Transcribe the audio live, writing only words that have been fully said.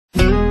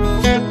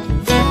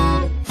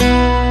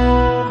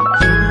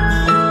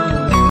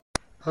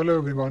Hello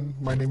everyone,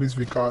 my name is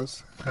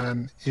Vikas,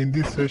 and in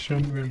this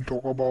session we'll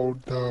talk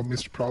about the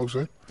Mist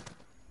browser,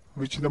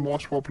 which is the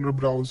most popular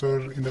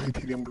browser in the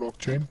Ethereum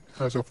blockchain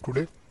as of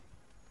today.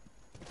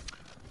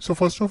 So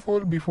first of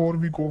all, before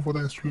we go for the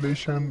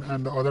installation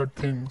and the other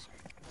things,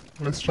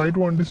 let's try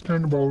to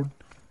understand about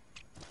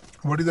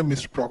what is the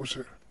Mist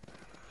browser.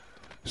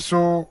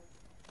 So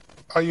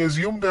I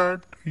assume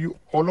that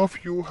all of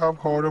you have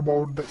heard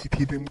about the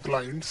Ethereum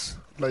clients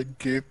like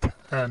Geth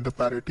and the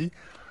Parity.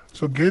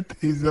 So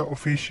Geth is the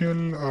official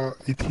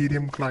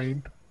Ethereum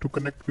client to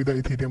connect with the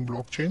Ethereum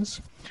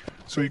blockchains.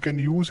 So you can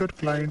use that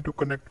client to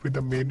connect with the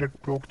mainnet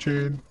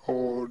blockchain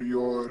or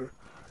your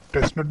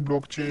testnet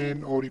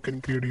blockchain, or you can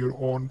create your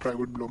own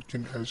private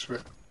blockchain as well.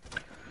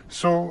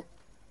 So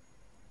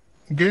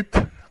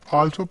Geth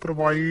also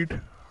provide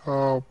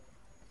uh,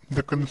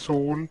 the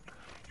console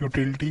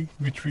utility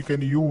which we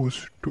can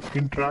use to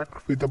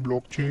interact with the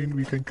blockchain.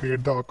 We can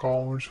create the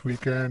accounts, we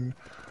can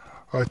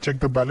check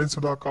the balance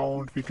of the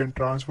account, we can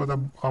transfer the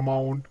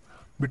amount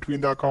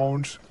between the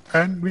accounts,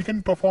 and we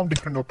can perform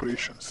different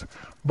operations,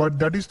 but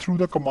that is through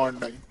the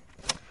command line.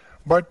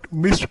 But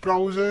Mist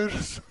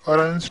browsers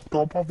runs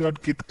top of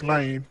that Git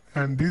client,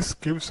 and this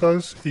gives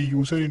us a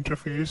user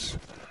interface,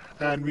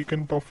 and we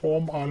can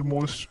perform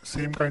almost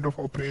same kind of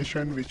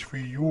operation which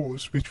we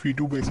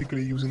do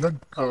basically using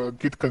the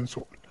Git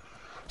console.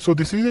 So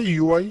this is a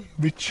UI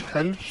which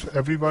helps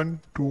everyone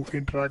to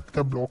interact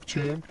the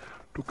blockchain,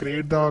 to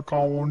create the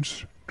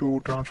accounts,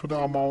 to transfer the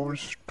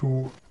amounts.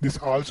 To this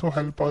also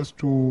help us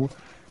to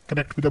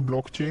connect with the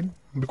blockchain,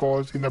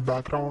 because in the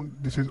background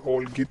this is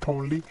all Git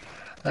only,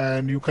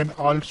 and you can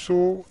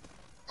also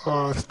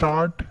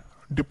start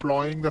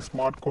deploying the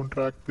smart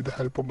contract with the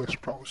help of this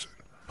browser.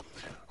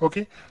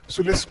 Okay,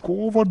 so let's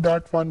go over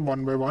that one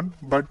by one.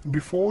 But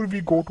before we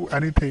go to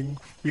anything,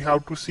 we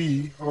have to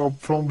see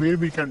from where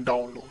we can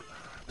download.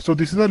 So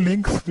this is the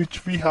links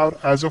which we have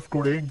as of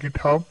today,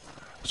 GitHub.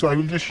 So I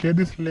will just share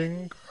this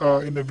link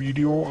in the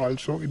video,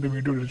 also in the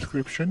video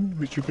description,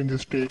 which you can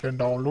just take and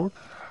download.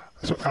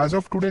 So as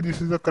of today, this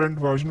is the current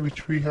version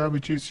which we have,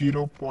 which is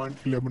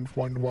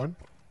 0.11.1.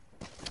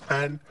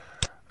 And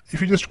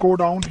if you just go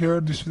down here,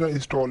 this is the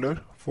installer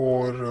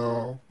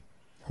for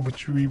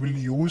which we will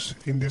use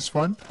in this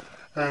one.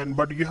 And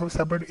but you have a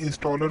separate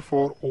installer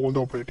for all the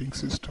operating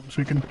systems,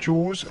 so you can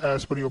choose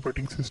as per your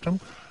operating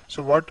system.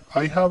 So what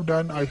I have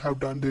done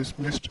this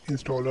Mist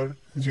installer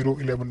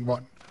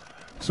 0.11.1.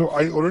 So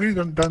I already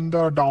done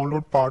the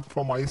download part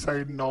from my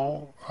side.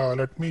 Now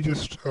let me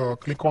just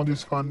click on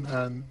this one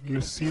and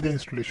let's see the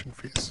installation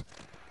phase.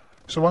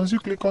 So once you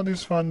click on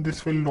this one,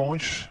 this will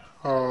launch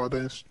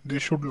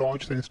this should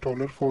launch the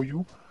installer for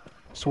you,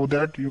 so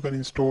that you can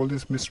install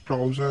this Mist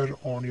browser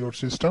on your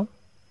system.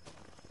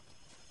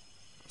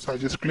 So I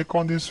just click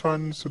on this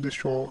one, so this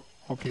show,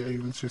 okay, I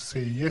will just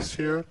say yes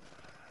here.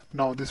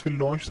 Now this will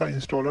launch the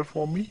installer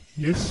for me.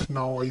 Yes,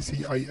 now I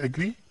see I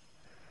agree.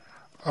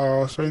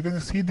 So you can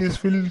see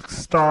this will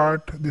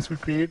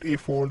create a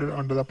folder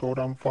under the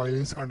program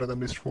files, under the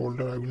Mist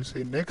folder. I will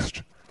say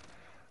next.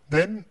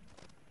 Then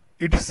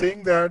it's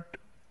saying that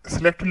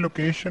select a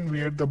location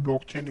where the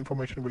blockchain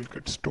information will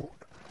get stored.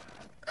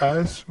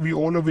 As we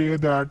all aware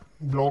that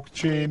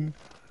blockchain,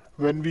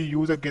 when we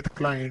use a Git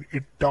client,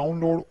 it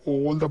download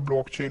all the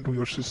blockchain to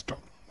your system.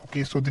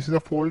 Okay, so this is a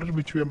folder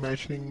which we are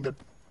mentioning that,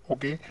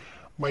 okay,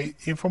 my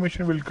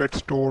information will get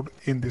stored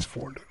in this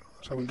folder.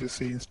 So I will just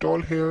say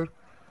install here.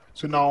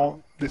 So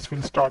now this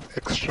will start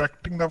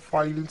extracting the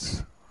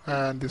files,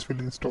 and this will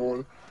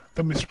install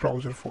the Mist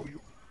browser for you.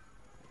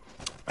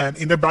 And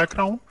in the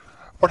background,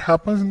 what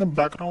happens in the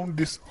background,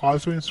 this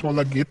also install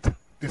a Git,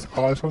 this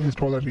also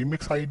install a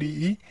Remix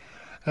IDE,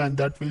 and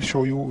that will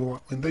show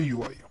you in the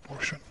UI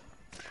portion.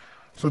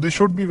 So this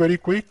should be very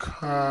quick.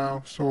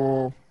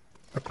 So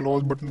the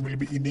close button will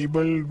be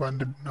enabled when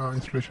the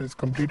installation is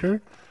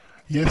completed.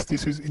 Yes,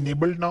 this is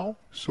enabled now.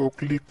 So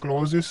click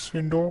close this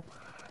window,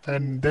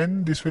 and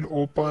then this will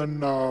open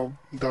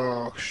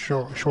the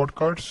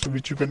shortcuts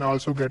which you can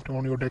also get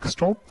on your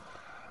desktop.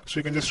 So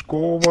you can just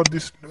go over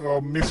this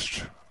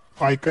Mist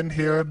icon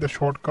here, the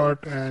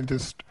shortcut, and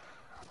just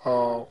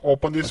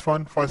open this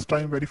one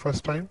very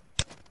first time.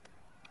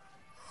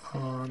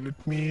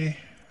 Let me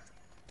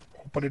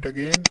open it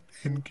again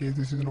in case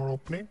this is not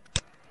opening.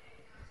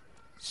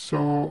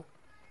 So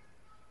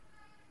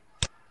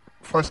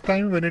first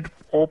time when it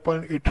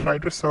open, it try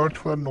to search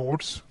for the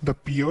nodes, the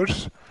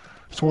peers,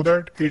 so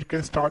that it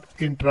can start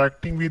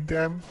interacting with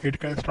them, it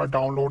can start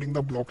downloading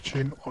the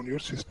blockchain on your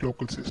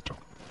local system.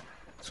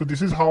 So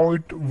this is how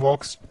it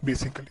works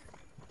basically.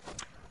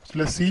 So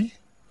let's see.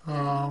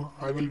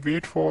 I will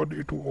wait for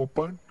it to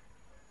open.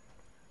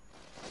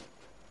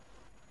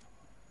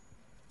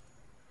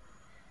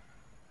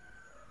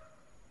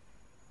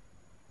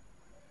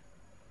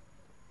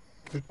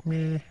 Let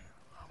me,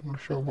 I'm not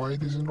sure why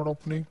this is not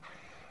opening.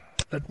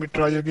 Let me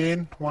try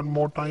again one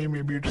more time.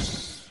 Maybe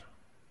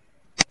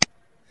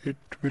it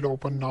will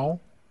open now,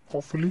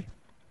 hopefully.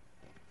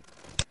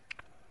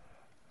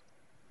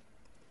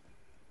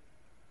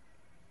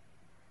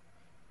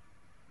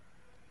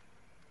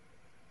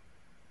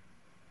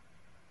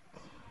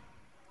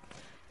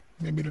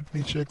 Maybe let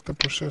me check the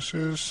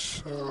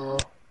processes.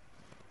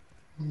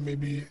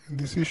 Maybe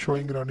this is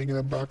showing running in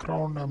the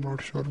background. I'm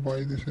not sure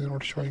why this is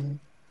not showing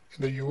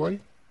in the UI.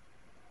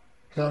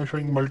 Yeah, I'm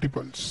showing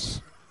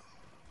multiples.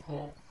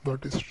 Oh,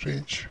 that is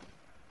strange.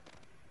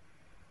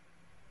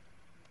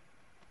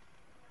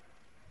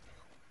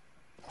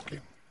 Okay,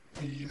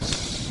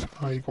 yes,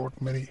 I got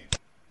many.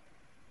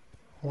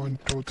 1,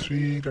 2,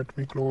 3. Let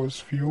me close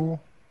few.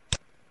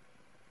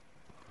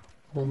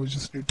 Well, we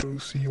just need to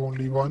see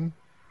only one.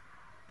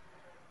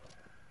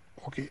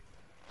 Okay,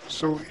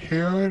 so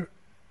here,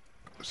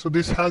 so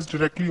this has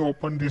directly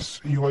opened this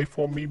UI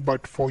for me,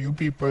 but for you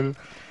people,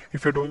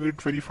 if you're doing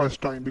it very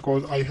first time,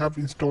 because I have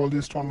installed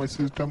this on my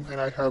system and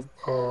I have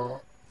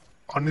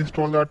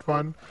uninstalled that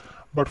one,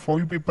 but for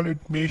you people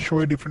it may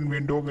show a different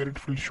window where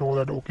it will show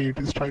that okay, it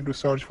is trying to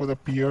search for the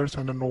peers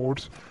and the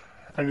nodes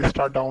and it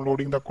start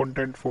downloading the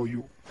content for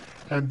you,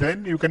 and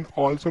then you can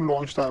also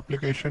launch the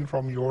application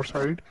from your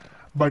side.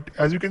 But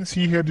as you can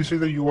see here, this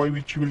is the UI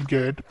which you will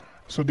get.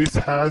 So this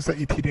has the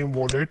Ethereum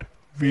wallet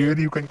where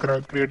you can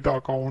create the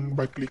account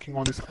by clicking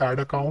on this add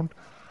account.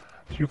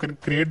 You can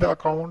create the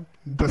account,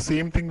 the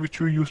same thing which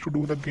you used to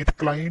do the get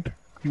client,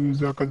 use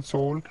the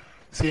console,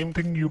 same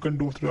thing you can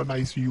do through a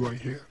nice UI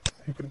here.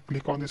 You can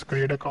click on this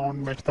create account,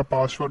 match the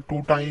password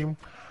 2 times,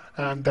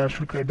 and that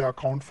should create the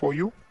account for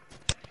you.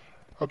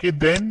 Okay,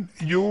 then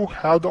you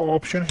have the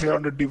option here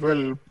under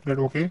develop that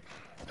okay,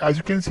 as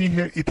you can see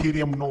here,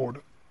 Ethereum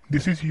node.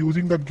 This is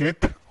using the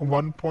get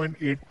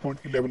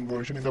 1.8.11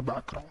 version in the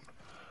background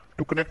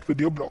to connect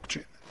with your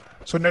blockchain.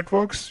 So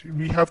networks,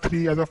 we have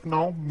 3 as of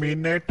now: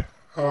 mainnet,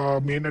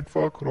 main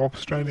network,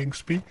 Ropsten, and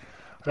XP.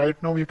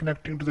 Right now we are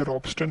connecting to the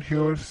Ropsten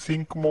here.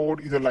 Sync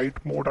mode is a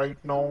light mode right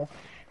now.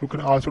 You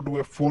can also do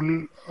a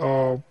full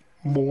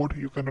mode.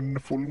 You can run the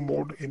full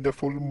mode. In the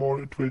full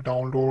mode, it will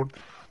download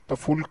the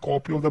full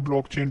copy of the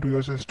blockchain to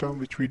your system,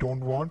 which we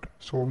don't want.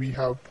 So we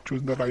have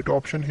chosen the right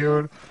option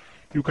here.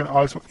 You can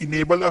also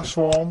enable a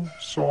swarm.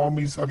 Swarm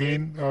is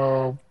again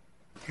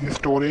is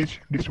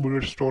storage,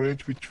 distributed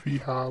storage, which we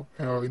have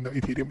in the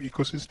Ethereum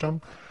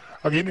ecosystem.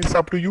 Again, it's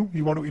up to you.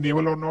 You want to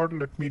enable or not.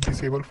 Let me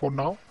disable for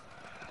now.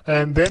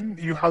 And then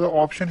you have the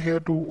option here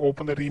to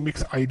open the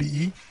Remix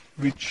IDE,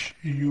 which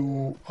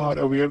you are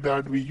aware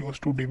that we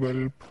used to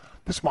develop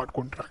the smart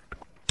contract.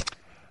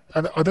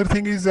 And the other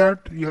thing is that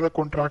you have the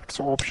contracts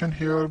option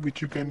here,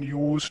 which you can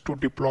use to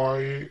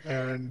deploy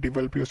and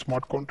develop your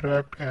smart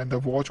contract. And the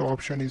watch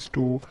option is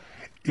to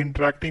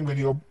interacting with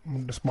your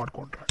smart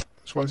contract.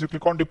 So once you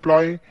click on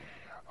deploy,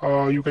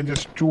 you can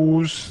just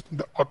choose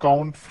the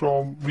account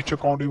from which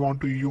account you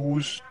want to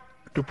use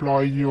to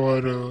deploy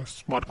your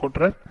smart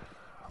contract.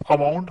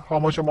 Amount, how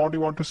much amount you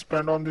want to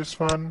spend on this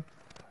one.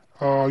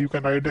 You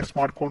can write a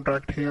smart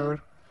contract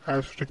here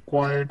as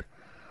required.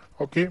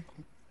 Okay,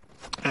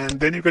 and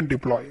then you can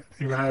deploy.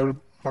 You can have a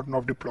button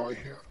of deploy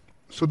here.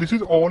 So this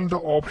is all the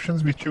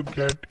options which you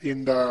get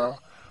in the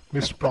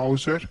Mist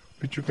browser,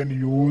 which you can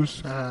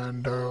use,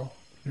 and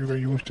you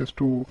can use just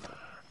to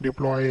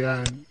deploy.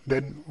 And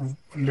then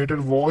later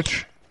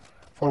watch.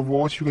 For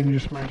watch, you can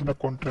just mention the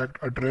contract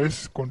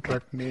address,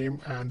 contract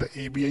name, and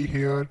the ABI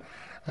here,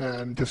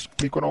 and just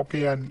click on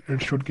OK, and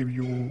it should give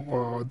you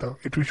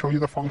it will show you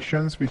the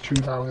functions which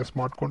you have in a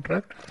smart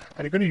contract,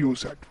 and you can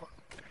use that one.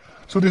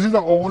 So this is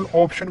the all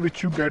option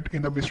which you get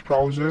in the Mist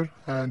browser,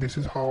 and this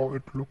is how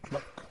it looks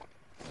like.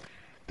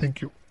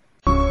 Thank you.